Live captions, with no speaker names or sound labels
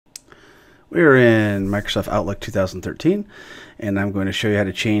We're in Microsoft Outlook 2013, and I'm going to show you how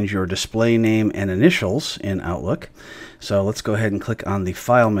to change your display name and initials in Outlook. So let's go ahead and click on the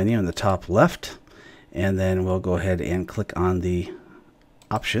File menu in the top left, and then we'll go ahead and click on the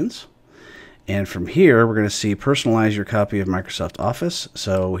Options. And from here, we're going to see Personalize your copy of Microsoft Office.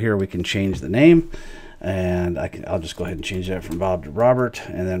 So here we can change the name, and I'll just go ahead and change that from Bob to Robert,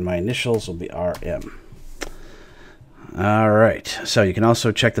 and then my initials will be RM. All right, so you can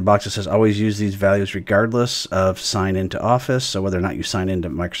also check the box that says always use these values regardless of sign into Office. So whether or not you sign into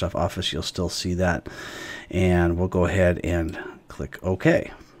Microsoft Office, you'll still see that. And we'll go ahead and click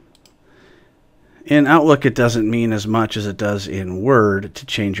OK. In Outlook, it doesn't mean as much as it does in Word to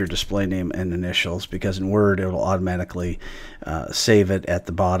change your display name and initials, because in Word it will automatically save it at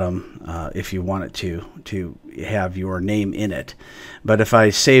the bottom if you want it to have your name in it. But if I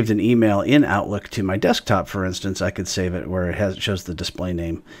saved an email in Outlook to my desktop, for instance, I could save it where it shows the display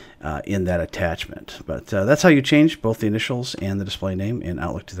name in that attachment. But that's how you change both the initials and the display name in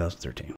Outlook 2013.